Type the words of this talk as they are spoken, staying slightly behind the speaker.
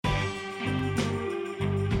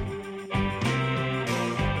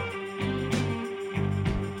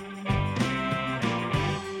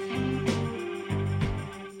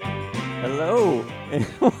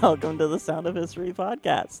Welcome to the Sound of History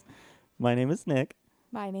podcast. My name is Nick,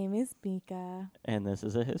 My name is Mika. and this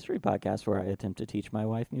is a history podcast where I attempt to teach my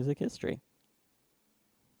wife music history.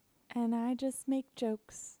 And I just make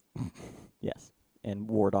jokes. Yes, and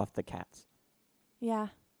ward off the cats. Yeah,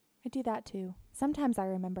 I do that too. Sometimes I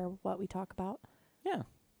remember what we talk about. Yeah.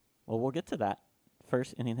 Well, we'll get to that.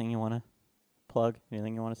 First, anything you want to plug?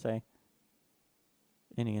 Anything you want to say?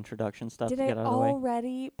 Any introduction stuff Did to I get out of the way?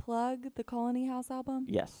 already plug the Colony House album?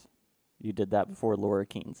 Yes. You did that before Laura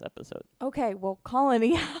Keene's episode. Okay, well,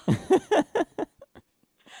 Colony House.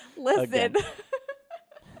 Listen. Again.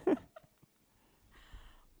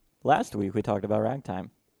 Last week we talked about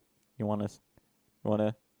ragtime. You want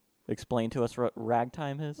to explain to us what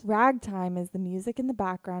ragtime is? Ragtime is the music in the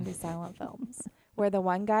background of silent films, where the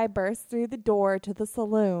one guy bursts through the door to the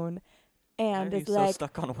saloon and Why are is you like, so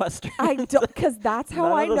stuck on westerns? I don't, because that's how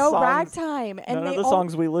None I of the know songs- ragtime. And None they of the all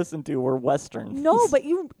songs we listened to were westerns. No, but can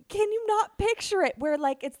you not picture it where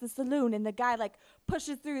like it's the saloon and the guy like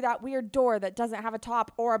pushes through that weird door that doesn't have a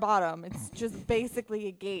top or a bottom. It's just basically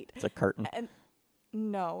a gate. It's a curtain. And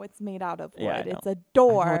no, it's made out of wood. Yeah, I know. It's a I know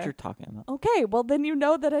door. what you're talking about. Okay, well then you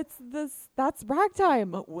know that it's this. That's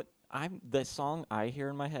ragtime. But the song I hear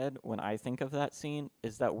in my head when I think of that scene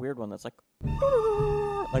is that weird one that's like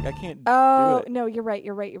I can't do Oh it. no, you're right.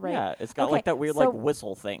 You're right. Yeah, it's got Okay, like that weird so- like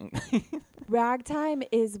whistle thing. Ragtime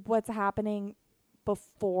is what's happening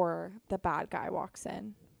before the bad guy walks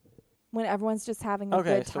in, when everyone's just having a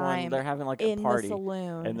Okay, good so when time they're having like a in party the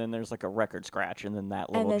saloon. and then there's like a record scratch and then that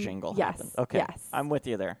And little then- jingle yes, happens. Okay. yes. I'm with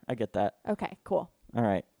you there. I get that. Okay, cool. All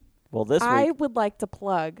right. Well, this I week would like to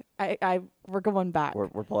plug. We're going back.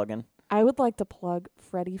 we're plugging. I would like to plug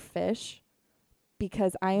Freddy Fish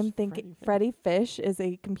because I am Who's thinking Freddy Freddy Fish is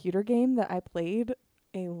a computer game that I played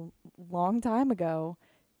a long time ago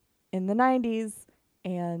in the 90s,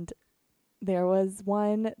 and there was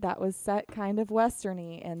one that was set kind of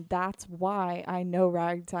westerny, and that's why I know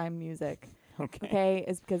ragtime music. Okay. Okay,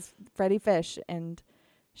 is because Freddy Fish, and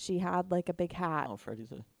she had like a big hat. Oh,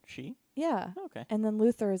 Freddy's a she? Yeah. Okay. And then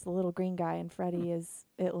Luther is the little green guy, and Freddy is,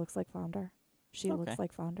 it looks like Flounder. She Okay. looks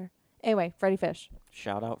like Flounder. Anyway, Freddy Fish.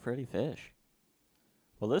 Shout out Freddy Fish.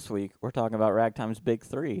 Well, this week we're talking about Ragtime's big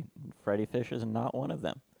three. Freddy Fish is not one of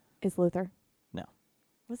them. Is Luther? No.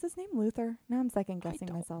 Was his name Luther? Now I'm second guessing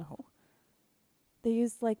I don't myself. know. They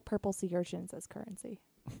used like purple sea urchins as currency.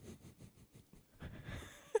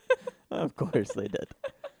 Of course they did.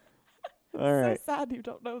 All right. So sad you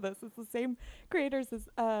don't know this. It's the same creators as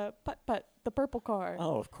Putt Putt, the purple car.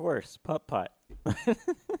 Oh, of course. Putt Putt. I'm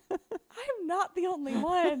not the only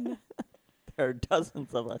one. There are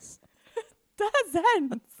dozens of us.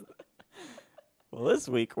 Dozens. Well, this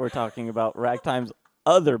week we're talking about Ragtime's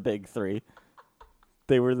other big three.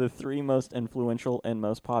 They were the three most influential and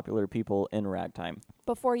most popular people in Ragtime.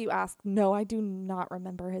 Before you ask, no, I do not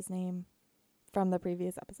remember his name from the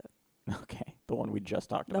previous episode. Okay. The one we just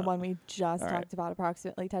talked The about. one we just All right. talked about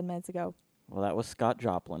approximately 10 minutes ago. Well, that was Scott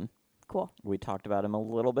Joplin. Cool. We talked about him a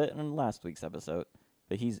little bit in last week's episode,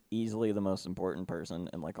 but he's easily the most important person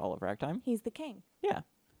in like all of Ragtime. He's the king. Yeah.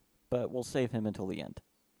 But we'll save him until the end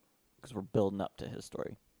because we're building up to his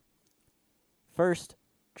story. First,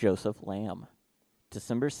 Joseph Lamb.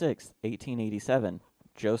 December 6th, 1887,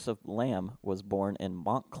 Joseph Lamb was born in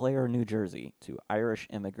Montclair, New Jersey, to Irish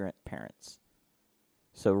immigrant parents.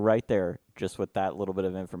 So right there, just with that little bit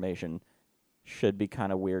of information, should be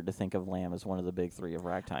kind of weird to think of Lamb as one of the big three of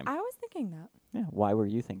Ragtime. I was thinking that. Yeah, why were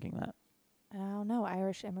you thinking that? I don't know.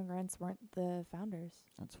 Irish immigrants weren't the founders.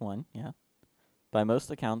 That's one, yeah. By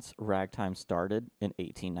most accounts, Ragtime started in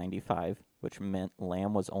 1895, which meant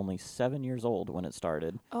Lamb was only 7 years old when it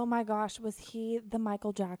started. Oh my gosh, was he the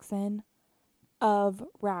Michael Jackson of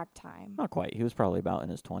ragtime? Not quite. He was probably about in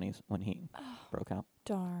his 20s when he broke out.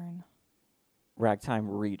 Darn. Ragtime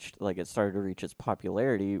started to reach its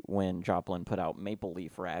popularity when Joplin put out Maple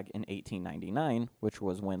Leaf Rag in 1899, which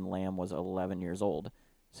was when Lamb was 11 years old.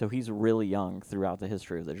 So he's really young throughout the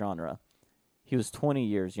history of the genre. He was 20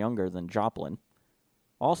 years younger than Joplin.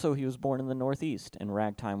 Also, he was born in the Northeast, and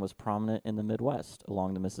ragtime was prominent in the Midwest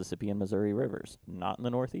along the Mississippi and Missouri rivers, not in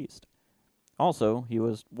the Northeast. Also, he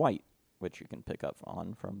was white, which you can pick up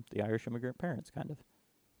on from the Irish immigrant parents, kind of.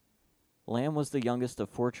 Lamb was the youngest of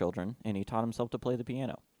 4 children, and he taught himself to play the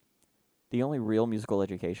piano. The only real musical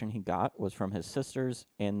education he got was from his sisters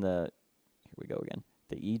and the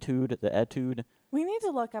etude. We need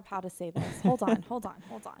to look up how to say this. Hold on.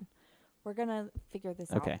 We're going to figure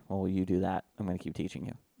this out. Okay, well, you do that. I'm going to keep teaching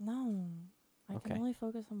you. No. I Okay. can only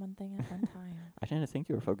focus on one thing at one time. I didn't think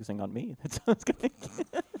you were focusing on me. That's what I was going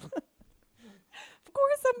to Of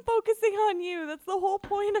course I'm focusing on you. That's the whole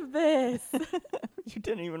point of this. You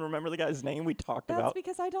didn't even remember the guy's name we talked That's about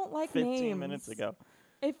because I don't like 15 names. minutes ago.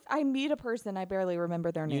 If I meet a person, I barely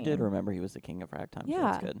remember their name. You did remember he was the king of ragtime. So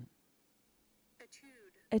Yeah. that's good.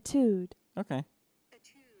 Etude. Okay.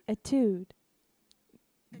 Etude.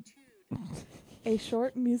 A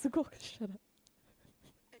short musical. Shut up.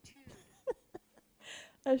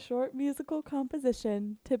 A short musical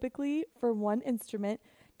composition, typically for one instrument,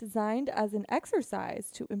 designed as an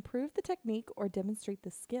exercise to improve the technique or demonstrate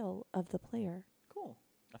the skill of the player. Cool.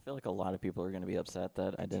 I feel like a lot of people are going to be upset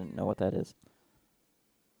that I didn't know what that is.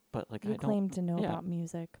 But like You I don't claim to know yeah. about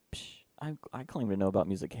music. Psh. I claim to know about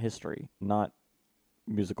music history, not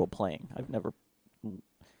musical playing.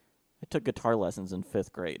 I took guitar lessons in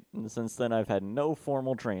 5th grade, and since then I've had no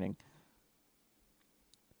formal training.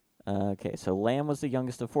 Okay, so Lamb was the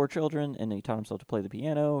youngest of 4 children, and he taught himself to play the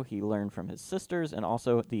piano. He learned from his sisters and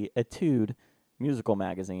also the Etude musical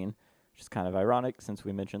magazine, which is kind of ironic since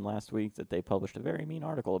we mentioned last week that they published a very mean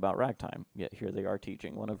article about ragtime, yet here they are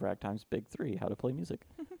teaching one of ragtime's big 3, how to play music.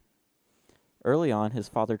 Early on, his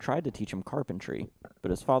father tried to teach him carpentry,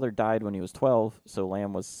 but his father died when he was 12, so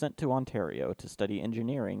Lamb was sent to Ontario to study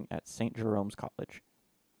engineering at St. Jerome's College.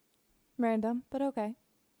 Random, but okay.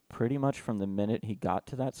 Pretty much from the minute he got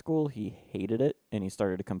to that school, he hated it, and he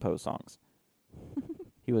started to compose songs.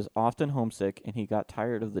 He was often homesick, and he got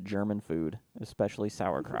tired of the German food, especially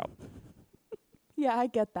sauerkraut. Yeah, I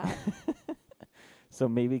get that. So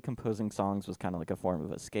maybe composing songs was kind of like a form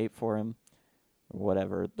of escape for him.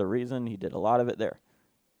 Whatever the reason, he did a lot of it there.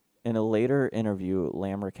 In a later interview,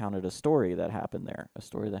 Lamb recounted a story that happened there, a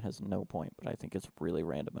story that has no point, but I think it's really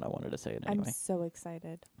random, and I wanted to say it anyway. I'm so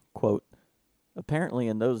excited. Quote, apparently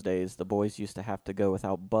in those days, the boys used to have to go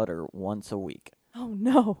without butter once a week. Oh,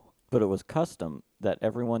 no. But it was custom that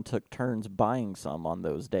everyone took turns buying some on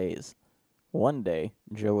those days. One day,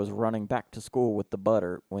 Joe was running back to school with the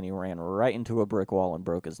butter when he ran right into a brick wall and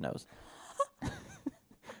broke his nose.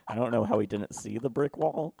 I don't know how he didn't see the brick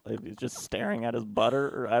wall. He was just staring at his butter,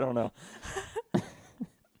 or I don't know.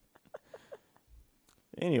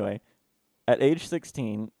 Anyway, at age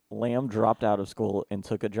 16, Lamb dropped out of school and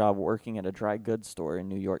took a job working at a dry goods store in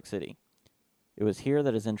New York City. It was here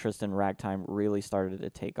that his interest in ragtime really started to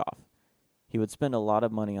take off. He would spend a lot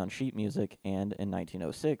of money on sheet music and, in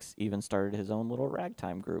 1906, even started his own little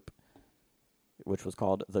ragtime group, which was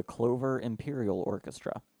called the Clover Imperial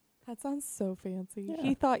Orchestra. That sounds so fancy. Yeah.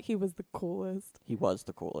 He thought he was the coolest. He was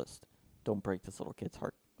the coolest. Don't break this little kid's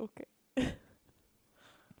heart. Okay.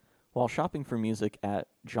 While shopping for music at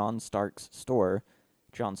John Stark's store,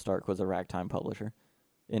 John Stark was a ragtime publisher,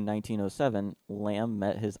 in 1907, Lamb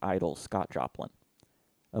met his idol, Scott Joplin.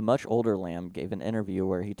 A much older Lamb gave an interview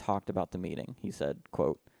where he talked about the meeting. He said,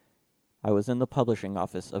 quote, I was in the publishing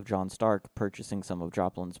office of John Stark purchasing some of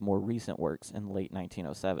Joplin's more recent works in late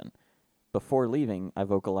 1907. Before leaving, I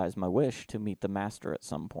vocalized my wish to meet the master at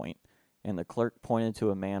some point, and the clerk pointed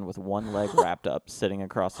to a man with one leg wrapped up sitting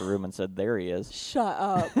across the room and said, there he is. Shut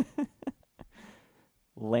up.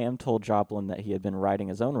 Lamb told Joplin that he had been writing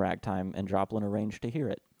his own ragtime, and Joplin arranged to hear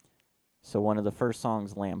it. So one of the first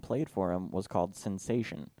songs Lamb played for him was called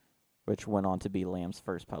Sensation, which went on to be Lamb's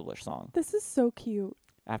first published song. This is so cute.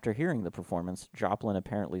 After hearing the performance, Joplin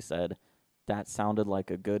apparently said, that sounded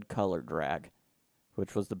like a good color drag,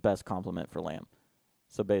 which was the best compliment for Lamb.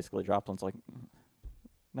 So basically, Joplin's like,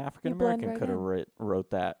 an African-American right could have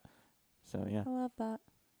wrote that. So, yeah. I love that.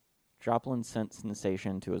 Joplin sent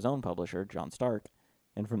Sensation to his own publisher, John Stark,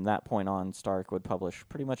 and from that point on, Stark would publish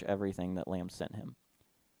pretty much everything that Lamb sent him.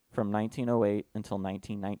 From 1908 until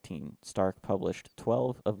 1919, Stark published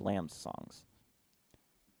 12 of Lamb's songs.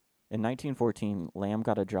 In 1914, Lamb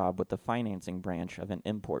got a job with the financing branch of an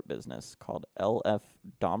import business called L.F.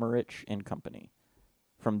 Domerich and Company.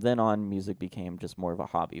 From then on, music became just more of a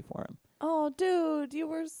hobby for him. Oh, dude, you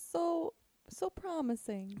were so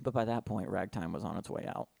promising. But by that point, ragtime was on its way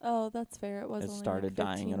out. Oh, that's fair. It was. It only started like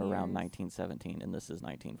dying 15 in around years. 1917, and this is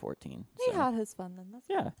 1914. He so. had his fun then. That's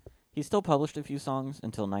Yeah. fine. He still published a few songs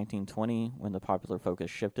until 1920, when the popular focus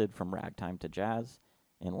shifted from ragtime to jazz,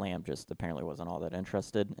 and Lamb just apparently wasn't all that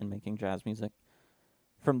interested in making jazz music.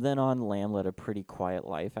 From then on, Lamb led a pretty quiet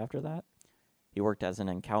life after that. He worked as an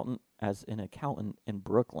accountant in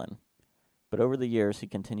Brooklyn. But over the years, he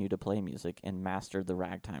continued to play music and mastered the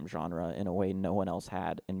ragtime genre in a way no one else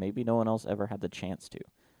had, and maybe no one else ever had the chance to,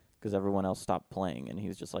 because everyone else stopped playing, and he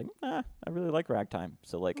was just like, I really like ragtime.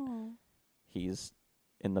 So, like, Aw. he's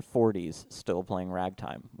in the 40s still playing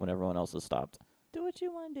ragtime when everyone else has stopped. Do what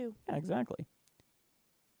you want to do. Yeah, exactly.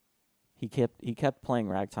 He kept playing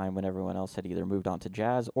ragtime when everyone else had either moved on to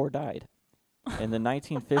jazz or died. In the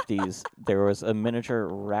 1950s, there was a miniature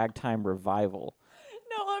ragtime revival.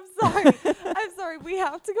 No, I'm sorry. I'm sorry. sorry. We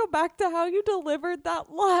have to go back to how you delivered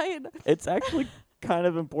that line. It's actually kind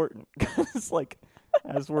of important because, like,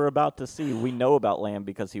 as we're about to see, we know about Lamb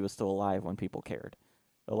because he was still alive when people cared.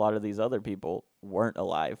 A lot of these other people weren't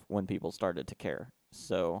alive when people started to care.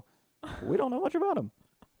 So we don't know much about him.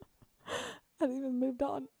 Hadn't even moved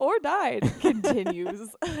on or died.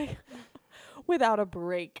 Continues without a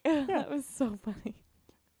break. That was so funny.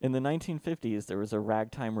 In the 1950s, there was a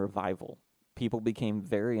ragtime revival. People became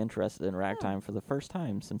very interested in ragtime for the first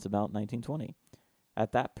time since about 1920.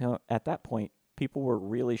 At that point, people were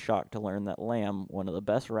really shocked to learn that Lamb, one of the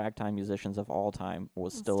best ragtime musicians of all time,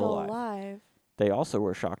 was still alive. They also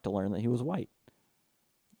were shocked to learn that he was white.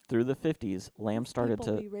 Through the 50s, Lamb started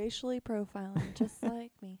People to be racially profiling just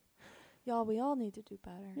like me. Y'all, we all need to do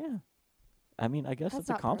better. Yeah. I mean, I guess That's it's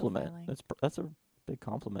a not compliment. profiling. That's a big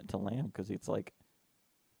compliment to Lamb because it's like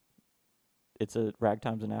it's a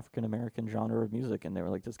ragtime's an African American genre of music, and they were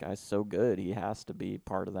like, this guy's so good, he has to be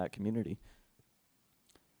part of that community.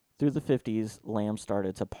 Through the 50s, Lamb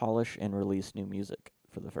started to polish and release new music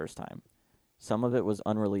for the first time. Some of it was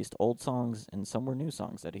unreleased old songs, and some were new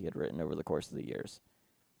songs that he had written over the course of the years.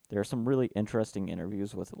 There are some really interesting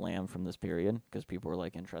interviews with Lamb from this period because people were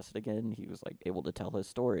like interested again. He was like able to tell his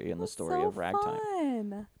story and the story of ragtime.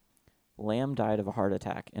 Fun. Lamb died of a heart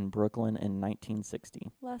attack in Brooklyn in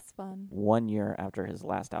 1960, Less fun. 1 year after his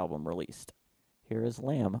last album released. Here is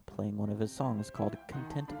Lamb playing one of his songs called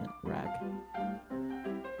Contentment Rag.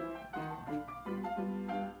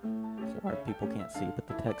 Sorry, people can't see, but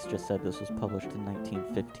the text just said this was published in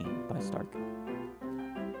 1915 by Stark.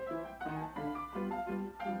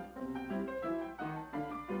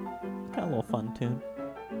 It's got a little fun tune.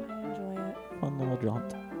 I enjoy it. Fun little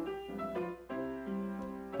jaunt.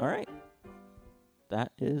 All right.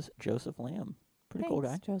 That is Joseph Lamb. Pretty cool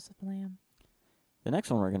guy. Joseph Lamb. The next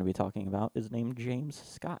one we're going to be talking about is named James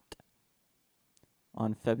Scott.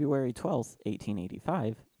 On February 12th,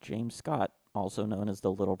 1885, James Scott, also known as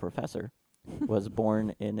the Little Professor, was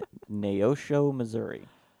born in Neosho, Missouri.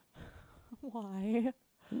 Why?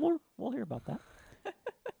 We'll hear about that.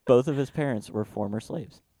 Both of his parents were former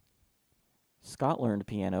slaves. Scott learned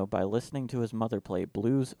piano by listening to his mother play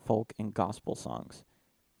blues, folk, and gospel songs.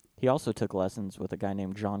 He also took lessons with a guy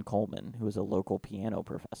named John Coleman, who was a local piano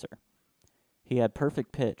professor. He had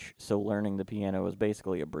perfect pitch, so learning the piano was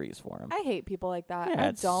basically a breeze for him. I hate people like that. Yeah, I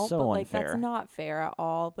it's don't, so but like unfair. that's not fair at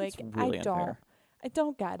all. Like It's really I don't unfair. I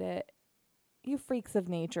don't get it. You freaks of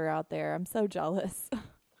nature out there. I'm so jealous.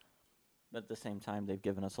 But at the same time, they've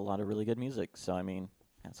given us a lot of really good music, so I mean,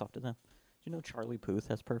 hats off to them. Do you know Charlie Puth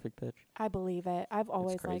has perfect pitch? I believe it. I've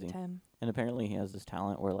always crazy. liked him. And apparently he has this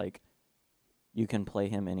talent where, like, you can play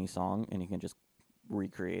him any song and he can just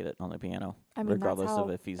recreate it on the piano, I mean, regardless that's how,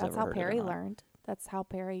 of if he's that's ever how heard Perry it or not. learned. That's how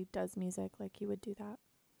Perry does music. Like he would do that.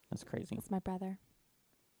 That's crazy. That's my brother.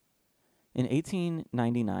 In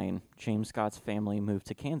 1899, James Scott's family moved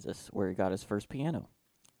to Kansas, where he got his first piano.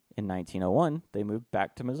 In 1901, they moved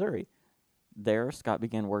back to Missouri. There, Scott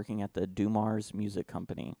began working at the Dumars Music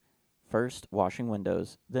Company, first washing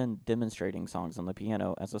windows, then demonstrating songs on the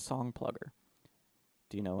piano as a song plugger.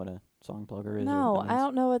 Do you know what a song plugger is? or No, what that I means?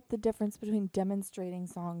 don't know what the difference between demonstrating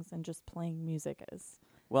songs and just playing music is.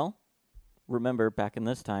 Well, remember, back in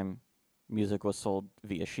this time, music was sold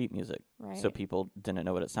via sheet music, Right. so people didn't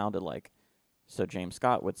know what it sounded like. So James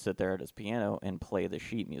Scott would sit there at his piano and play the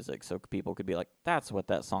sheet music so people could be like, that's what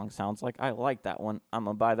that song sounds like. I like that one. I'm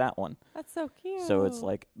going to buy that one. That's so cute. So it's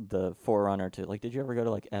like the forerunner to, like, did you ever go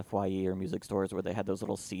to like FYE or music stores where they had those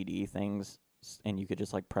little CD things and you could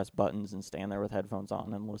just like press buttons and stand there with headphones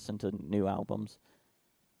on and listen to new albums?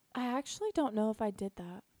 I actually don't know if I did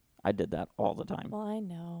that. I did that all the time. Well, I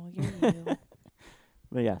know. You're you.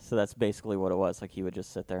 But yeah, so that's basically what it was. Like he would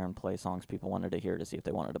just sit there and play songs people wanted to hear to see if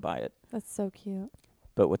they wanted to buy it. That's so cute.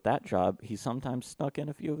 But with that job, he sometimes snuck in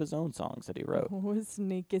a few of his own songs that he wrote. Oh,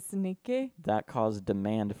 sneaky, sneaky. That caused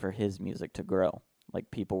demand for his music to grow.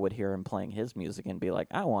 Like people would hear him playing his music and be like,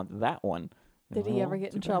 I want that one. Did he ever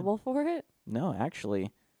get in trouble for it? No,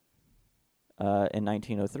 actually. In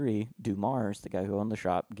 1903, Dumars, the guy who owned the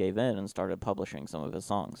shop, gave in and started publishing some of his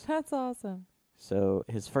songs. That's awesome. So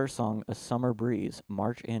his first song, A Summer Breeze,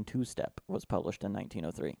 March and Two-Step, was published in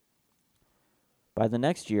 1903. By the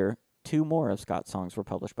next year, 2 more of Scott's songs were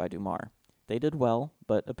published by Dumars. They did well,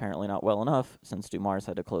 but apparently not well enough, since Dumars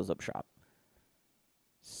had to close up shop.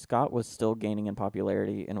 Scott was still gaining in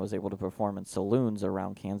popularity and was able to perform in saloons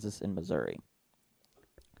around Kansas and Missouri.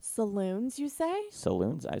 Saloons, you say?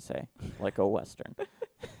 Saloons, I say, like a Western.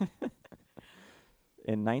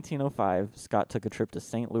 In 1905, Scott took a trip to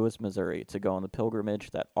St. Louis, Missouri to go on the pilgrimage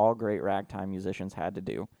that all great ragtime musicians had to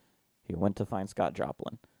do. He went to find Scott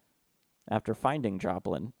Joplin. After finding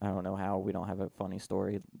Joplin, I don't know how we don't have a funny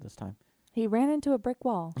story this time, He ran into a brick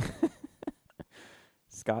wall.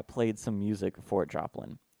 Scott played some music for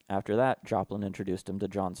Joplin. After that, Joplin introduced him to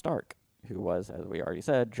John Stark, who was, as we already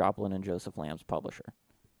said, Joplin and Joseph Lamb's publisher.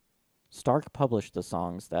 Stark published the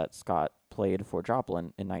songs that Scott played for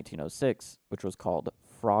Joplin in 1906, which was called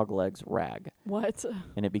Frog Legs Rag, What?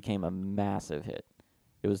 and it became a massive hit.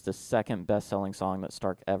 It was the second best-selling song that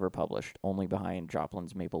Stark ever published, only behind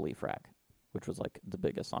Joplin's Maple Leaf Rag, which was like the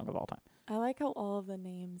biggest song of all time. I like how all of the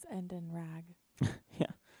names end in rag. Yeah,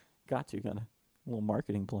 got a little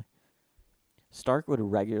marketing play. Stark would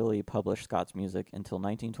regularly publish Scott's music until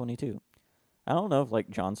 1922. I don't know if like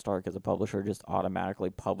John Stark as a publisher just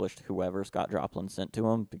automatically published whoever Scott Joplin sent to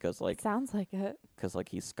him because Sounds like it.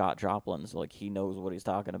 he's Scott Joplin, so like he knows what he's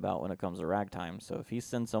talking about when it comes to ragtime. So if he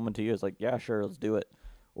sends someone to you, it's like, yeah, sure, let's do it.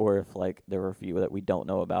 Or if like there were a few that we don't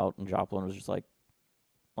know about and Joplin was just like,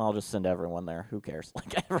 well, I'll just send everyone there. Who cares?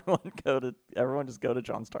 Like everyone just go to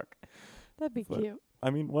John Stark. That'd be But- cute. I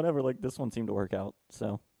mean, whatever, like this one seemed to work out.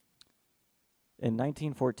 So in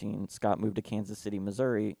 1914, Scott moved to Kansas City,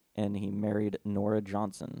 Missouri, and he married Nora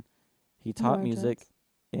Johnson. He taught Nora music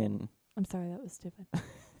Jones. in I'm sorry, that was stupid.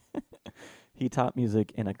 he taught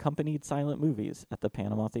music in accompanied silent movies at the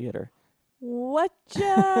Panama Theater. What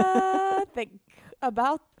ya think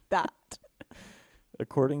about that?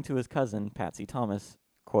 According to his cousin, Patsy Thomas,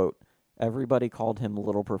 quote, everybody called him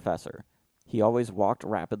Little Professor. He always walked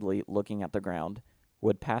rapidly, looking at the ground,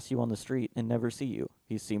 would pass you on the street and never see you.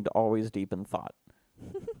 He seemed always deep in thought.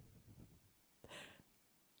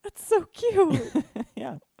 That's so cute.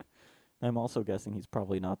 Yeah. I'm also guessing he's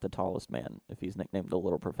probably not the tallest man if he's nicknamed the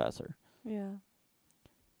Little Professor. Yeah.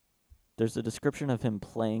 There's a description of him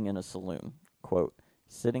playing in a saloon, quote,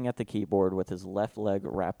 sitting at the keyboard with his left leg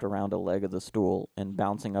wrapped around a leg of the stool and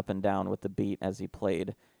bouncing up and down with the beat as he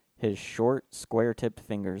played, his short, square-tipped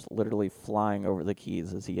fingers literally flying over the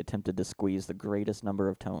keys as he attempted to squeeze the greatest number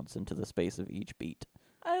of tones into the space of each beat.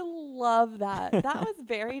 I love that. That was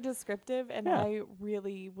very descriptive, and Yeah. I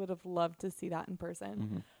really would have loved to see that in person.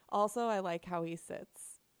 Mm-hmm. Also, I like how he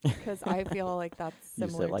sits because I feel like that's You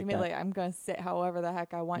sit similar like to me. that? Like, I'm going to sit however the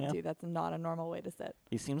heck I want Yeah. to. That's not a normal way to sit.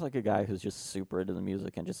 He seems like a guy who's just super into the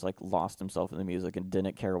music and just like lost himself in the music and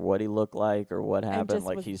didn't care what he looked like or what happened. just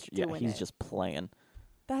Like was he's doing it. just playing.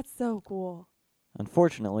 That's so cool.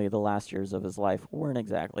 Unfortunately, the last years of his life weren't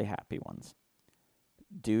exactly happy ones.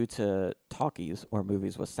 Due to talkies or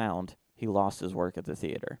movies with sound, he lost his work at the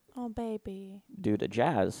theater. Oh, baby. Due to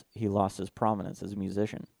jazz, he lost his prominence as a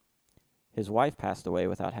musician. His wife passed away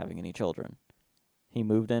without having any children. He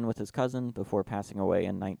moved in with his cousin before passing away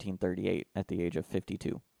in 1938 at the age of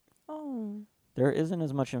 52. Oh. There isn't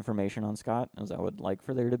as much information on Scott as I would like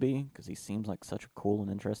for there to be, because he seems like such a cool and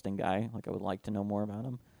interesting guy. Like, I would like to know more about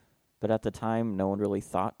him. But at the time, no one really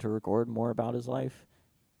thought to record more about his life.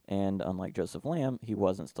 And unlike Joseph Lamb, he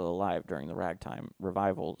wasn't still alive during the ragtime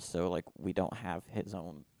revival, so, like, we don't have his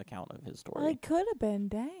own account of his story. Well, it could have been.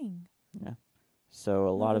 Dang. Yeah. So a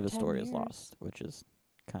lot Another of his 10 story is years. lost, which is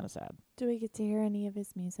kind of sad. Do we get to hear any of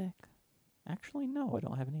his music? Actually, no, I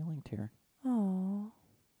don't have any linked here. Oh.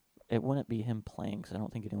 It wouldn't be him playing, because I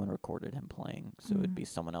don't think anyone recorded him playing, so it'd Mm. be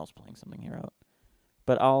someone else playing something he wrote.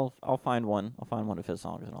 But I'll find one. I'll find one of his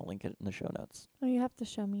songs and I'll link it in the show notes. Oh, you have to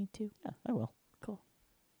show me too. Yeah, I will. Cool.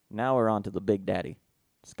 Now we're on to the Big Daddy,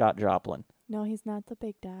 Scott Joplin. No, he's not the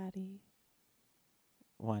Big Daddy.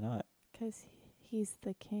 Why not? 'Cause he's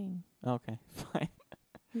the king. Okay, fine.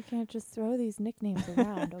 You can't just throw these nicknames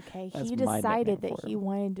around, okay? That's He my decided nickname that for he him.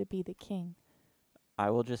 wanted to be the king. I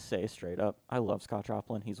will just say straight up, I love Scott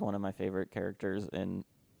Joplin. He's one of my favorite characters in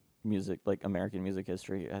music, like American music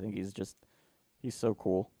history. I think he's so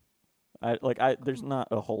cool. There's not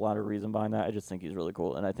a whole lot of reason behind that. I just think he's really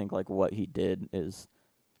cool, and I think like what he did is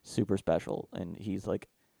super special. And he's like,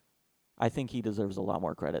 I think he deserves a lot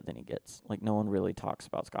more credit than he gets. Like, no one really talks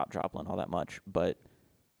about Scott Joplin all that much, but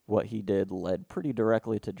what he did led pretty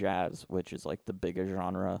directly to jazz, which is like the biggest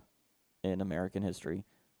genre in American history.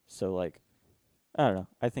 So like, I don't know.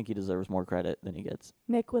 I think he deserves more credit than he gets.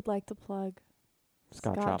 Nick would like to plug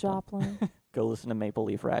Scott Joplin. Go listen to Maple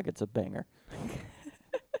Leaf Rag. It's a banger.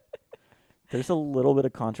 There's a little bit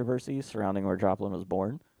of controversy surrounding where Joplin was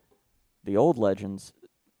born. The old legends.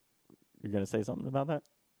 You're going to say something about that?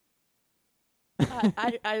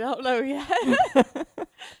 I don't know yet.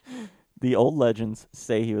 The old legends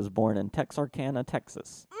say he was born in Texarkana,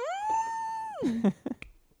 Texas. That's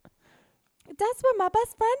where my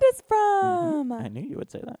best friend is from. I knew you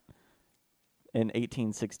would say that. In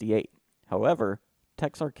 1868. However,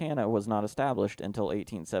 Texarkana was not established until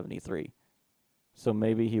 1873. So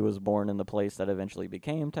maybe he was born in the place that eventually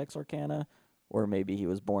became Texarkana, or maybe he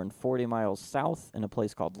was born 40 miles south in a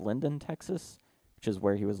place called Linden, Texas, which is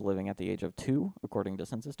where he was living at the age of 2, according to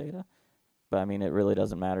census data. But I mean, it really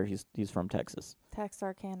doesn't matter. He's from Texas.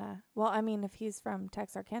 Texarkana. Well, I mean, if he's from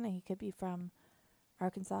Texarkana, he could be from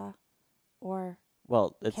Arkansas or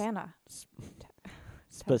Well, it's Cana.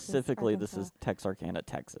 specifically this Arkansas. is Texarkana,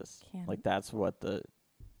 Texas. Can. Like that's what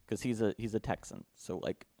because he's a Texan, so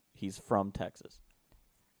like he's from Texas.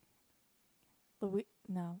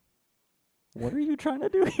 No. What are you trying to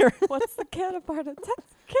do here? What's the Cana part of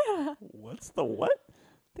Texarkana? What's the what?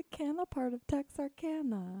 The Cana part of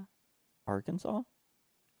Texarkana. Arkansas?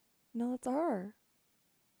 No, that's R.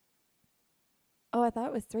 Oh, I thought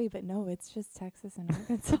it was 3, but no, it's just Texas and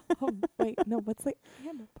Arkansas. Oh, wait, no, what's the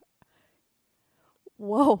Cana part?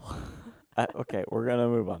 Whoa. Okay, we're gonna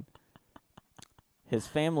move on. His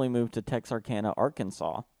family moved to Texarkana,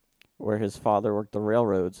 Arkansas, where his father worked the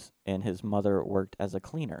railroads and his mother worked as a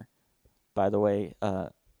cleaner. By the way, I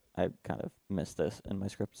kind of missed this in my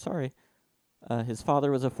script. Sorry. His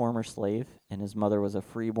father was a former slave, and his mother was a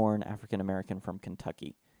freeborn African American from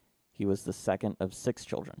Kentucky. He was the second of 6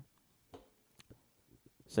 children.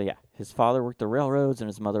 So yeah, his father worked the railroads, and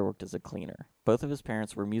his mother worked as a cleaner. Both of his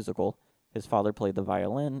parents were musical. His father played the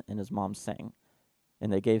violin, and his mom sang.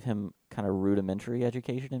 And they gave him kind of rudimentary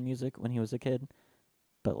education in music when he was a kid.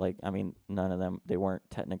 But, like, I mean, none of them, they weren't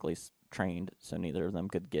technically trained, so neither of them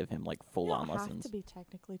could give him, like, full-on You don't lessons. have to be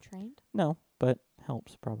technically trained. No, but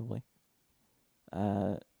helps, probably.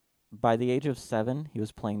 By the age of 7, he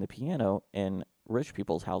was playing the piano in rich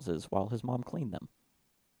people's houses while his mom cleaned them.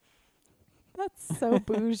 That's so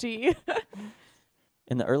bougie.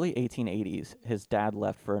 In the early 1880s, his dad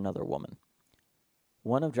left for another woman.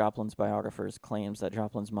 One of Joplin's biographers claims that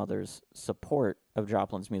Joplin's mother's support of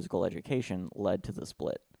Joplin's musical education led to the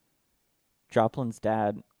split. Joplin's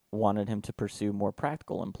dad wanted him to pursue more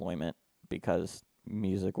practical employment because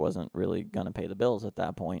music wasn't really going to pay the bills at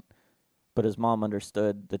that point, but his mom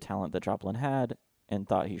understood the talent that Joplin had and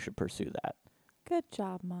thought he should pursue that. Good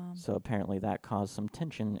job, Mom. So apparently that caused some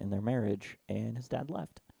tension in their marriage, and his dad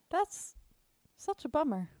left. That's such a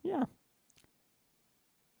bummer. Yeah.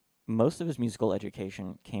 Most of his musical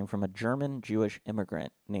education came from a German Jewish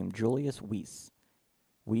immigrant named Julius Weiss.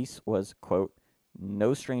 Weiss was, quote,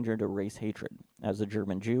 no stranger to race hatred. As a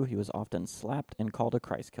German Jew, he was often slapped and called a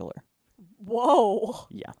Christ killer. Whoa.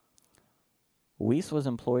 Yeah. Weiss was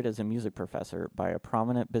employed as a music professor by a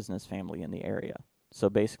prominent business family in the area. So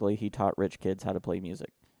basically, he taught rich kids how to play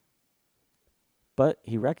music. But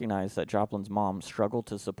he recognized that Joplin's mom struggled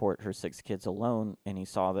to support her 6 kids alone, and he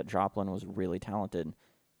saw that Joplin was really talented.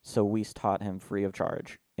 So Weiss taught him free of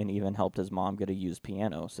charge and even helped his mom get a used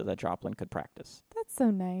piano so that Joplin could practice. That's so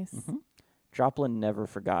nice. Mm-hmm. Joplin never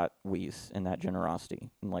forgot Weiss in that generosity.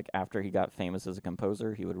 And like after he got famous as a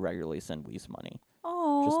composer, he would regularly send Weiss money.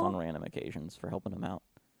 Aww. Just on random occasions for helping him out.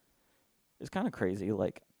 It's kind of crazy,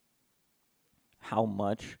 like, how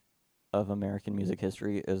much of American music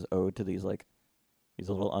history is owed to these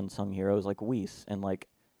little unsung heroes like Weiss. And, like,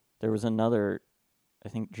 there was another, I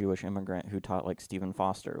think, Jewish immigrant who taught, like, Stephen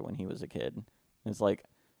Foster when he was a kid. And it's like,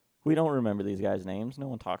 we don't remember these guys' names. No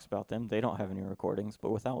one talks about them. They don't have any recordings.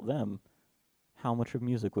 But without them, how much of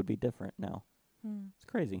music would be different now? It's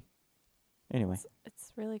crazy. Anyway.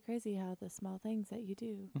 It's really crazy how the small things that you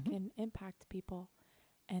do can impact people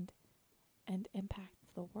and impact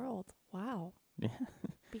the world. Wow. Yeah.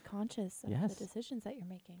 Be conscious of Yes. the decisions that you're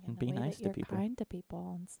making And the be way nice that to you're people. kind to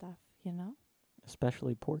people and stuff, you know?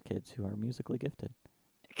 Especially poor kids who are musically gifted.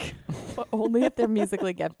 But only if they're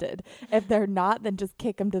musically gifted. If they're not, then just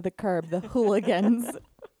kick them to the curb, the hooligans.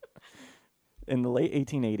 In the late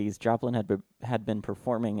 1880s, Joplin had been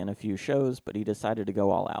performing in a few shows, but he decided to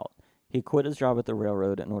go all out. He quit his job at the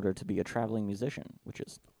railroad in order to be a traveling musician, which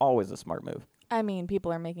is always a smart move. I mean,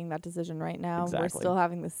 people are making that decision right now. Exactly. We're still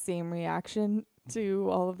having the same reaction to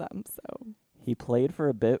all of them, so. He played for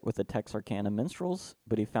a bit with the Texarkana Minstrels,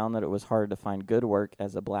 but he found that it was hard to find good work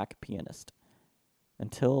as a black pianist.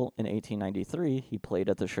 Until in 1893, he played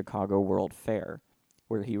at the Chicago World Fair,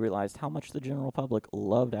 where he realized how much the general public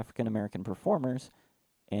loved African American performers,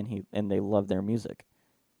 and they loved their music.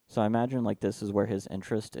 So I imagine like this is where his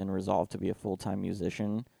interest and resolve to be a full-time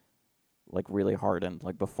musician like really hardened.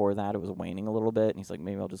 Like before that, it was waning a little bit, and he's like,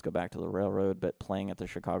 maybe I'll just go back to the railroad. But playing at the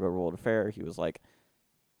Chicago World Fair, he was like,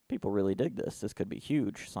 people really dig this. This could be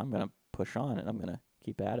huge, so I'm going to push on, and I'm going to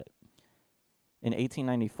keep at it. In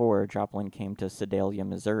 1894, Joplin came to Sedalia,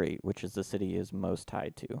 Missouri, which is the city he is most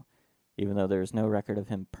tied to. Even though there is no record of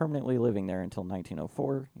him permanently living there until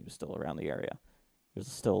 1904, he was still around the area. There's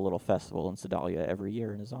still a little festival in Sedalia every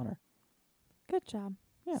year in his honor. Good job.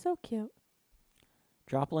 Yeah. So cute.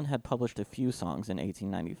 Joplin had published a few songs in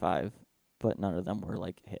 1895, but none of them were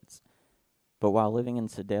like hits. But while living in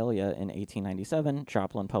Sedalia in 1897,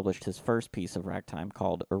 Joplin published his first piece of ragtime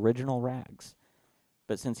called Original Rags.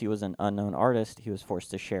 But since he was an unknown artist, he was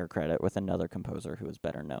forced to share credit with another composer who was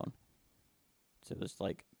better known. So it was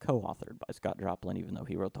like co-authored by Scott Joplin, even though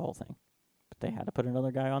he wrote the whole thing. But they had to put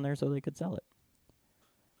another guy on there so they could sell it.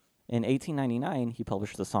 In 1899, he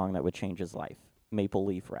published the song that would change his life, Maple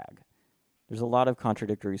Leaf Rag. There's a lot of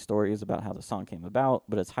contradictory stories about how the song came about,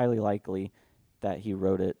 but it's highly likely that he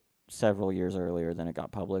wrote it several years earlier than it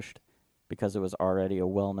got published, because it was already a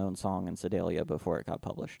well-known song in Sedalia before it got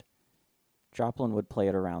published. Joplin would play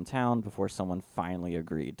it around town before someone finally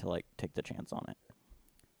agreed to take the chance on it.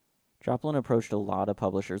 Joplin approached a lot of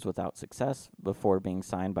publishers without success before being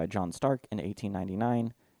signed by John Stark in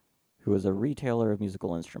 1899, who was a retailer of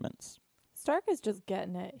musical instruments. Stark is just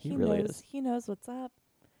getting it. He really knows, is. He knows what's up.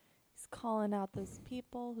 He's calling out those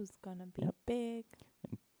people who's going to be big.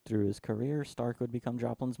 Through his career, Stark would become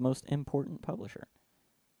Joplin's most important publisher.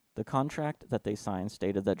 The contract that they signed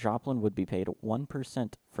stated that Joplin would be paid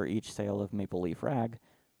 1% for each sale of Maple Leaf Rag,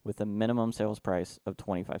 with a minimum sales price of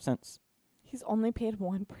 25 cents. He's only paid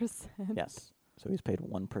 1%. Yes. So he's paid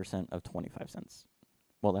 1% of 25 cents.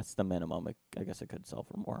 Well, that's the minimum. I guess it could sell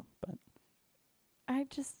for more, but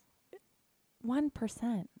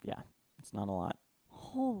 1%. yeah, it's not a lot.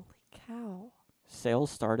 Holy cow.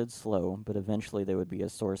 Sales started slow, but eventually they would be a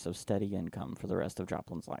source of steady income for the rest of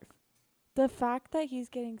Joplin's life. The fact that he's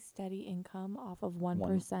getting steady income off of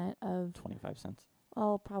 1% of 25 cents.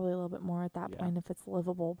 Well, probably a little bit more at that point if it's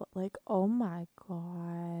livable, but oh my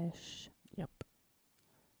gosh. Yep.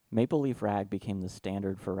 Maple Leaf Rag became the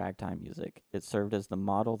standard for ragtime music. It served as the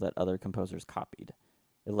model that other composers copied.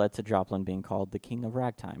 It led to Joplin being called the king of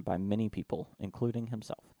ragtime by many people, including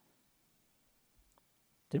himself.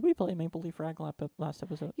 Did we play Maple Leaf Rag last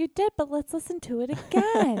episode? You did, but let's listen to it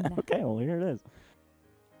again. Okay, well, here it is.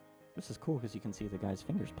 This is cool because you can see the guy's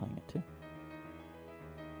fingers playing it, too.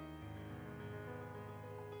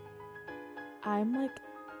 I'm,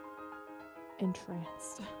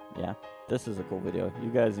 entranced. Yeah, this is a cool video. You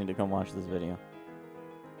guys need to come watch this video.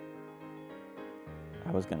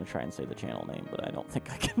 I was going to try and say the channel name, but I don't think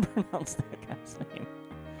I can pronounce that guy's name.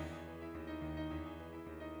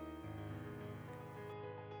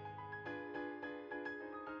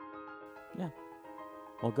 Yeah.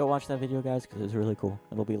 Well, go watch that video, guys, because it's really cool.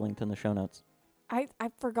 It'll be linked in the show notes. I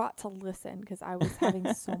forgot to listen because I was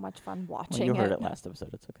having so much fun watching You heard it last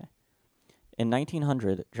episode. It's okay. In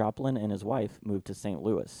 1900, Joplin and his wife moved to St.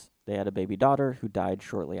 Louis. They had a baby daughter who died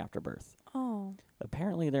shortly after birth. Oh.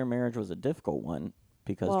 Apparently, their marriage was a difficult one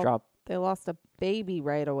because they lost a baby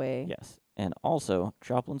right away. Yes. And also,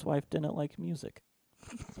 Joplin's wife didn't like music.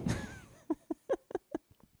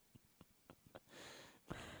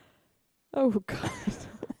 Oh, God.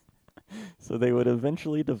 So they would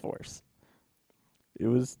eventually divorce. It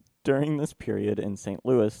was during this period in St.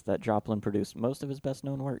 Louis that Joplin produced most of his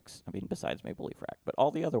best-known works. I mean, besides Maple Leaf Rag, but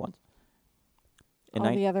all the other ones.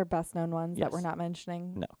 The other best-known ones that we're not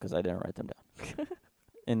mentioning? No, because I didn't write them down.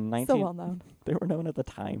 So well-known. They were known at the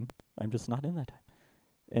time. I'm just not in that time.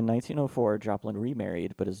 In 1904, Joplin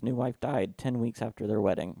remarried, but his new wife died 10 weeks after their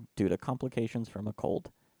wedding due to complications from a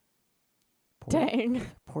cold. Dang.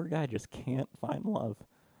 Poor guy just can't find love.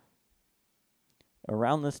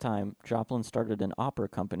 Around this time, Joplin started an opera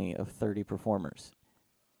company of 30 performers.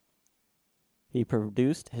 He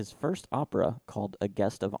produced his first opera called A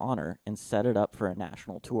Guest of Honor and set it up for a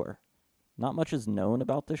national tour. Not much is known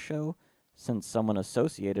about this show, since someone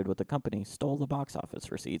associated with the company stole the box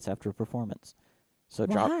office receipts after a performance. So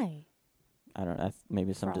Why? I don't know.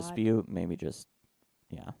 Maybe some Fraud. dispute. Maybe just,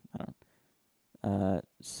 I don't know.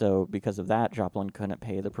 So because of that, Joplin couldn't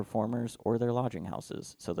pay the performers or their lodging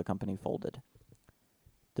houses, so the company folded.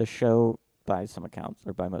 The show, by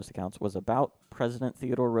most accounts, was about President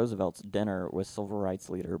Theodore Roosevelt's dinner with civil rights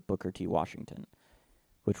leader Booker T. Washington,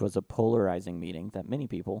 which was a polarizing meeting that many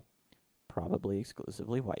people, probably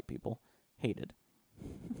exclusively white people, hated.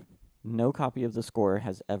 No copy of the score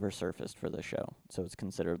has ever surfaced for the show, so it's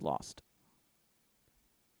considered lost.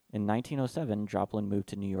 In 1907, Joplin moved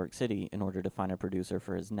to New York City in order to find a producer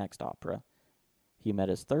for his next opera. He met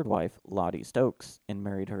his third wife, Lottie Stokes, and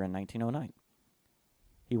married her in 1909.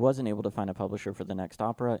 He wasn't able to find a publisher for the next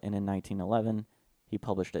opera, and in 1911, he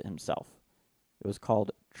published it himself. It was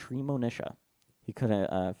called Tremonisha. He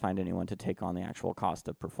couldn't find anyone to take on the actual cost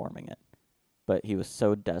of performing it. But he was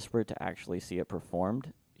so desperate to actually see it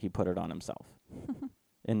performed, he put it on himself.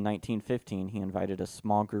 In 1915, he invited a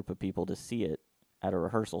small group of people to see it at a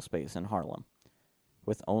rehearsal space in Harlem.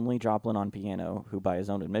 with only Joplin on piano, who by his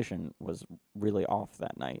own admission was really off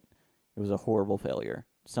that night. It was a horrible failure.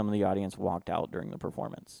 Some of the audience walked out during the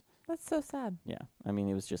performance. That's so sad. Yeah, I mean,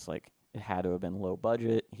 it was just like, it had to have been low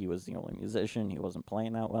budget. He was the only musician. He wasn't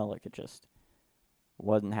playing that well. Like, it just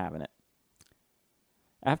wasn't having it.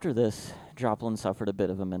 After this, Joplin suffered a bit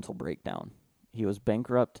of a mental breakdown. He was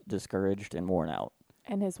bankrupt, discouraged, and worn out.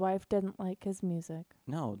 And his wife didn't like his music.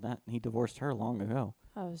 No, that he divorced her long ago.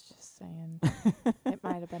 I was just saying. It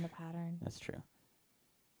might have been a pattern. That's true.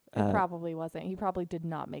 It probably wasn't. He probably did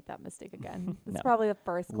not make that mistake again. It's No. probably the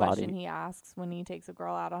first question Lottie. he asks when he takes a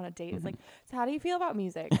girl out on a date. It's Mhm. like, so how do you feel about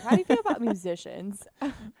music? How do you feel about musicians?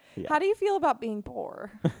 Yeah. How do you feel about being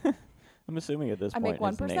poor? I'm assuming at this I point make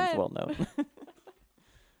his name's 1%. well known.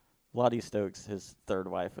 Lottie Stokes, his third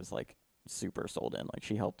wife, was like super sold in. Like,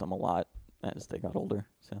 she helped him a lot as they got older.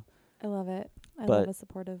 So I love it. I But love a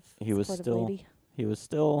supportive, he was supportive still- lady. he was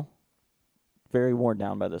still very worn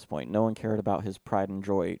down by this point. No one cared about his pride and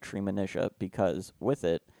joy, Treemonisha, because with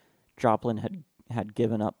it, Joplin had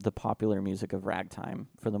given up the popular music of ragtime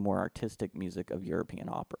for the more artistic music of European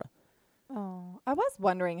opera. Oh, I was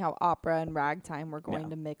wondering how opera and ragtime were going Yeah.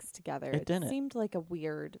 to mix together. It didn't. Seemed like a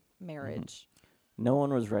weird marriage. No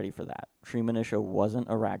one was ready for that. Treemonisha wasn't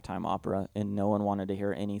a ragtime opera, and no one wanted to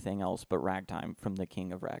hear anything else but ragtime from the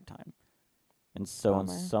king of ragtime. And so in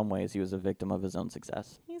Bummer. some ways, he was a victim of his own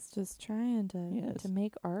success. He's just trying He is. to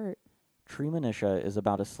make art. Treemonisha is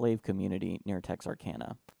about a slave community near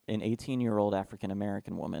Texarkana. An 18-year-old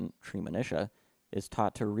African-American woman, Treemonisha, is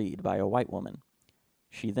taught to read by a white woman.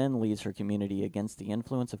 She then leads her community against the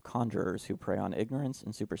influence of conjurers who prey on ignorance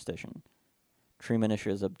and superstition.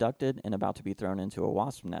 Treemonisha is abducted and about to be thrown into a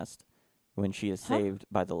wasp nest when she is Huh? saved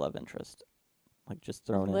by the love interest. Like, just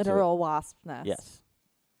thrown into Literal wasp nest. Yes.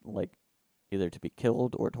 Like, either to be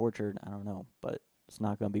killed or tortured, I don't know, but it's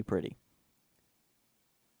not going to be pretty.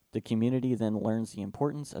 The community then learns the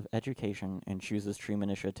importance of education and chooses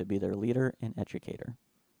Treemonisha to be their leader and educator.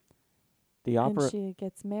 The opera... And she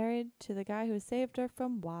gets married to the guy who saved her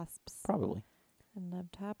from wasps. Probably. And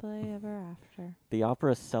lived happily ever after. The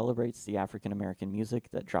opera celebrates the African-American music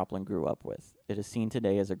that Joplin grew up with. It is seen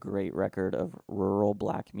today as a great record of rural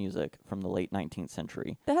black music from the late 19th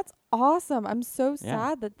century. That's awesome. I'm so Yeah.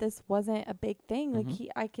 sad that this wasn't a big thing. Like Mhm.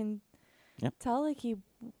 I can Yep. tell like he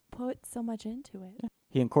put so much into it.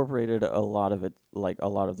 He incorporated a lot of it, like a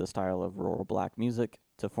lot of the style of rural black music,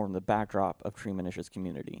 to form the backdrop of Treemonisha's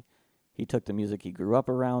community. He took the music he grew up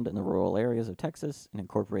around in the rural areas of Texas and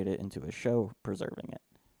incorporated it into his show, preserving it.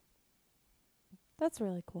 That's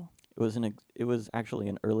really cool. It was actually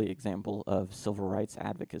an early example of civil rights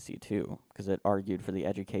advocacy too, because it argued for the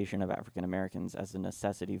education of African Americans as a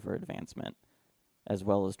necessity for advancement, as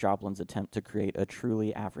well as Joplin's attempt to create a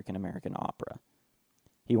truly African American opera.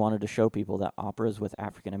 He wanted to show people that operas with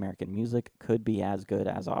African American music could be as good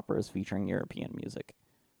as operas featuring European music.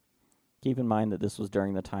 Keep in mind that this was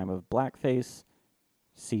during the time of blackface,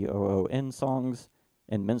 COON songs,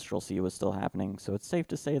 and minstrelsy was still happening, so it's safe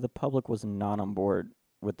to say the public was not on board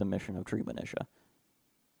with the mission of Treemonisha.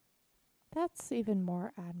 That's even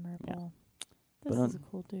more admirable. This But is a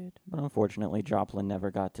cool dude. But unfortunately, Joplin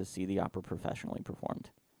never got to see the opera professionally performed.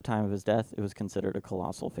 At the time of his death, it was considered a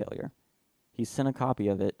colossal failure. He sent a copy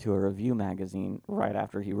of it to a review magazine right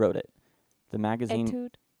after he wrote it. The magazine...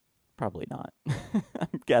 Etude. Probably not.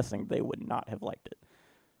 I'm guessing they would not have liked it.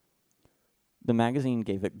 The magazine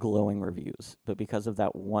gave it glowing reviews, but because of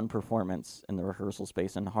that one performance in the rehearsal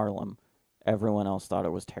space in Harlem, everyone else thought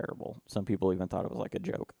it was terrible. Some people even thought it was like a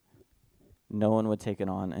joke. No one would take it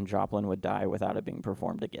on, and Joplin would die without it being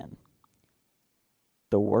performed again.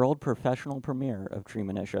 The world professional premiere of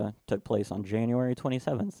Treemonisha took place on January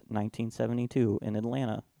 27th, 1972 in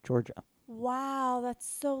Atlanta, Georgia. Wow, that's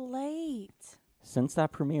so late. Since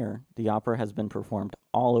that premiere, the opera has been performed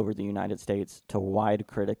all over the United States to wide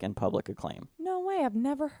critic and public acclaim. No way, I've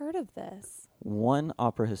never heard of this. One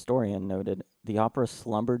opera historian noted, the opera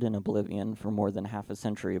slumbered in oblivion for more than half a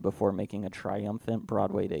century before making a triumphant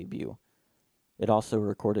Broadway debut. It also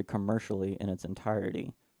recorded commercially in its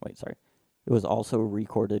entirety. It was also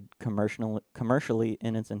recorded commercially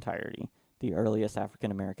in its entirety, the earliest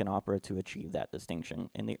African-American opera to achieve that distinction,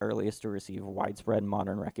 and the earliest to receive widespread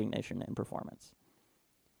modern recognition and performance.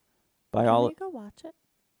 Can we go watch it?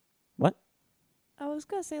 What? I was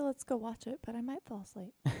going to say let's go watch it, but I might fall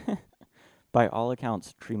asleep. By all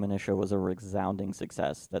accounts, Treemonisha was a resounding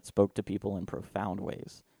success that spoke to people in profound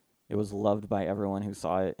ways. It was loved by everyone who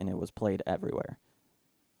saw it, and it was played everywhere.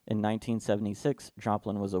 In 1976,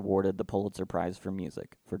 Joplin was awarded the Pulitzer Prize for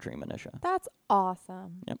Music for Treemonisha. That's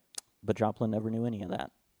awesome. But Joplin never knew any of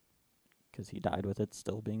that, because he died with it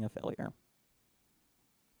still being a failure.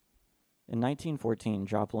 In 1914,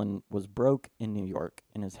 Joplin was broke in New York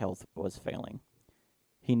and his health was failing.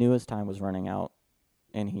 He knew his time was running out,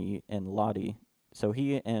 and he and Lottie,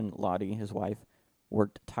 his wife,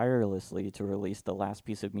 worked tirelessly to release the last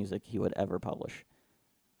piece of music he would ever publish.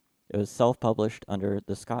 It was self-published under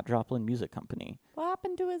the Scott Joplin Music Company. What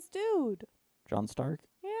happened to his dude? John Stark?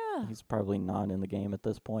 Yeah. He's probably not in the game at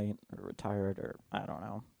this point, or retired, or I don't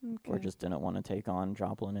know. Okay. Or just didn't want to take on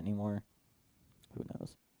Joplin anymore. Who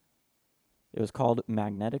knows? It was called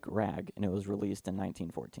Magnetic Rag, and it was released in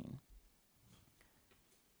 1914.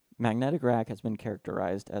 Magnetic Rag has been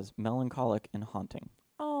characterized as melancholic and haunting.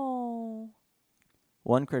 Oh.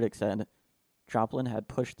 One critic said, Joplin had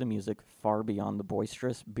pushed the music far beyond the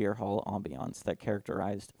boisterous beer hall ambiance that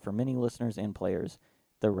characterized, for many listeners and players,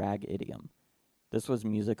 the rag idiom. This was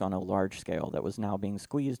music on a large scale that was now being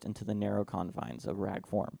squeezed into the narrow confines of rag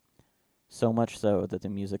form, so much so that the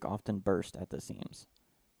music often burst at the seams.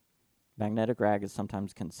 Magnetic Rag is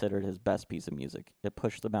sometimes considered his best piece of music. It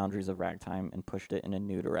pushed the boundaries of ragtime and pushed it in a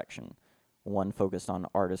new direction, one focused on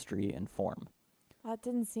artistry and form. Well, it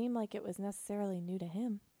didn't seem like it was necessarily new to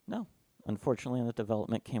him. No. Unfortunately, the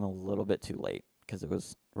development came a little bit too late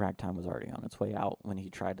because ragtime was already on its way out when he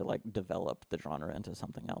tried to develop the genre into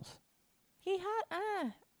something else. He had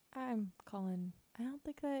I don't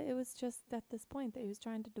think that it was just at this point that he was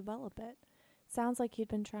trying to develop it. Sounds like he'd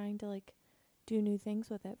been trying to do new things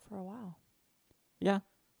with it for a while. Yeah.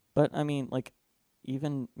 But I mean,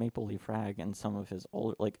 even Maple Leaf Rag and some of his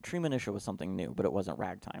older Tree Minutia was something new, but it wasn't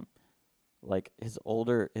ragtime.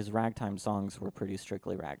 His ragtime songs were pretty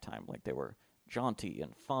strictly ragtime. They were jaunty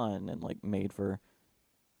and fun and made for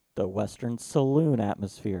the Western saloon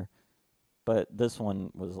atmosphere. But this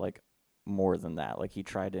one was more than that. He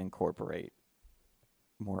tried to incorporate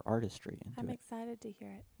more artistry into it. I'm excited to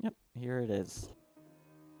hear it. Yep, here it is.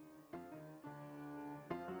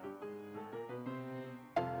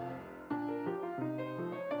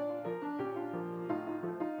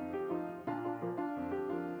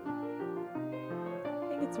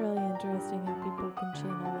 It's really interesting how people can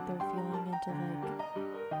channel what they're feeling into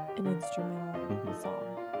an instrumental song.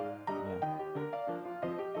 Yeah.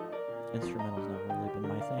 Instrumental's never really been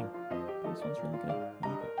my thing. This one's really good. I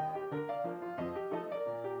like it.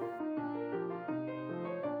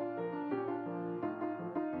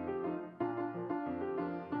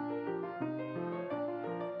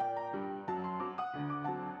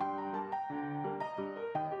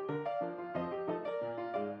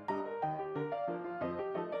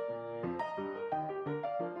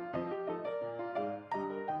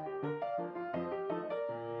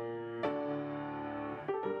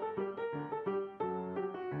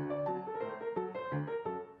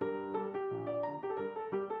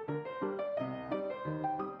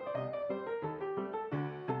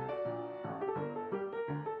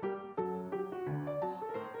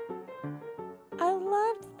 I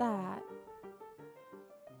loved that.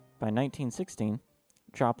 By 1916,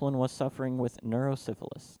 Joplin was suffering with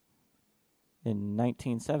neurosyphilis. In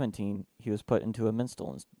 1917, he was put into a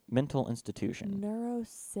mental institution.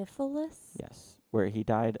 Neurosyphilis? Yes, where he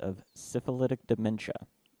died of syphilitic dementia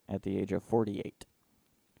at the age of 48.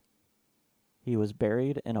 He was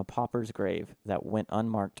buried in a pauper's grave that went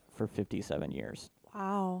unmarked for 57 years.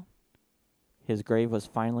 Wow. His grave was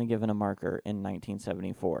finally given a marker in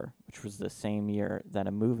 1974, which was the same year that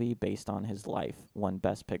a movie based on his life won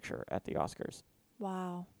Best Picture at the Oscars.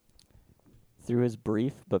 Wow. Through his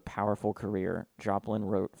brief but powerful career, Joplin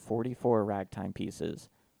wrote 44 ragtime pieces,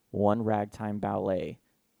 1 ragtime ballet,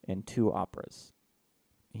 and 2 operas.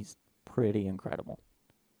 He's pretty incredible.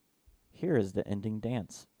 Here is the ending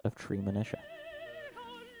dance of Tree Minutia.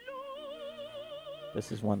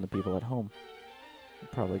 This is one the people at home are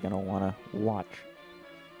probably going to want to watch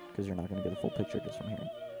because you're not going to get a full picture just from hearing.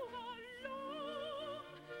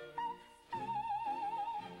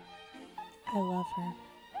 I love her.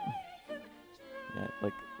 Yeah,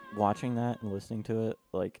 watching that and listening to it,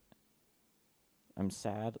 I'm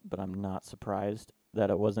sad, but I'm not surprised that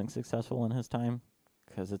it wasn't successful in his time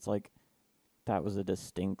because it's that was a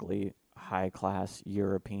distinctly high-class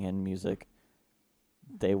European music.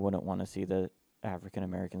 They wouldn't want to see the African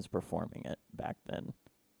Americans performing it back then,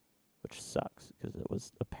 which sucks because it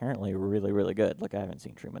was apparently really, really good. I haven't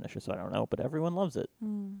seen Tree Minutia, so I don't know, but everyone loves it.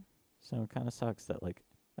 So it kind of sucks that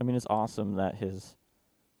it's awesome that his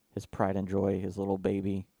pride and joy, his little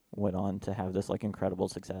baby, went on to have this incredible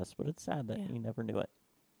success, but it's sad that he never knew it.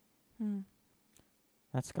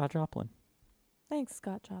 That's Scott Joplin. Thanks,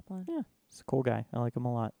 Scott Joplin. Yeah, he's a cool guy. I like him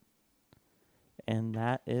a lot. And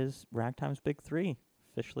that is Ragtime's Big 3.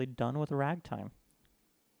 Officially done with ragtime.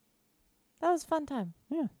 That was a fun time.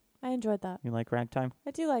 Yeah. I enjoyed that. You like ragtime?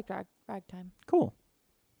 I do like Ragtime. Cool.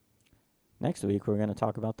 Next week, we're going to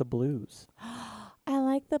talk about the blues. I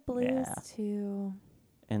like the blues Yeah. too.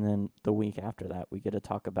 And then the week after that, we get to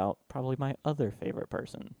talk about probably my other favorite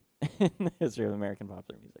person in the history of American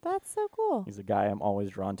popular music. That's so cool. He's a guy I'm always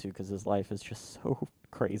drawn to because his life is just so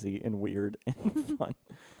crazy and weird and fun.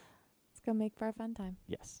 It's going to make for a fun time.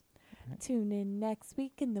 Yes. Tune in next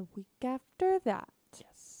week and the week after that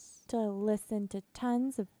Yes. to listen to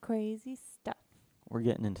tons of crazy stuff. We're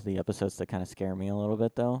getting into the episodes that kind of scare me a little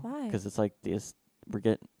bit, though. Why? Because it's like this,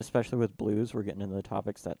 especially with blues, we're getting into the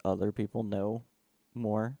topics that other people know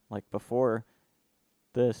more. Like before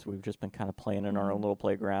this, we've just been kind of playing in our own Mhm. little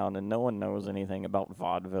playground, and no one knows anything about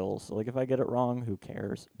vaudeville. So, like, if I get it wrong, who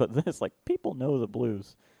cares? But this, like, people know the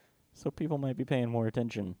blues, so people might be paying more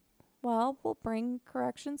attention. Well, we'll bring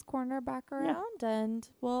Corrections Corner back Yeah. around and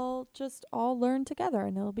we'll just all learn together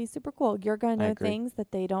and it'll be super cool. You're going to I know agree. things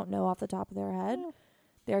that they don't know off the top of their head. Yeah.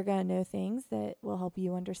 They're going to know things that will help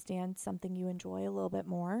you understand something you enjoy a little bit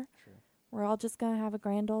more. True. We're all just going to have a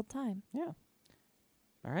grand old time. Yeah.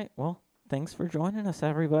 All right. Well, thanks for joining us,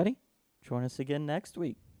 everybody. Join us again next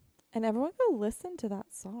week. And everyone go listen to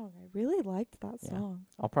that song. I really liked that Yeah. song.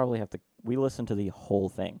 I'll probably have to. We listen to the whole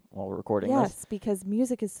thing while we're recording Yes, this. because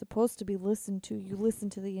music is supposed to be listened to. You listen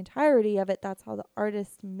to the entirety of it. That's how the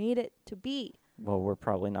artist made it to be. Well, we're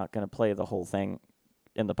probably not going to play the whole thing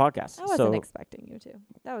in the podcast. I wasn't so expecting you to.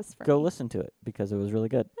 That was funny. go listen to it because it was really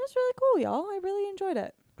good. It was really cool, y'all. I really enjoyed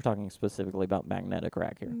it. We're talking specifically about Magnetic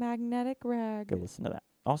Rag here. Magnetic Rag. Go listen to that.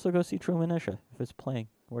 Also, go see Trumanisha if it's playing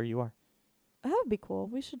where you are. That would be cool.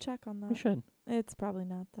 We should check on We that. should. It's probably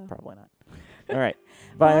not, though. Probably not. All right.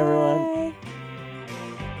 Bye, everyone. Bye.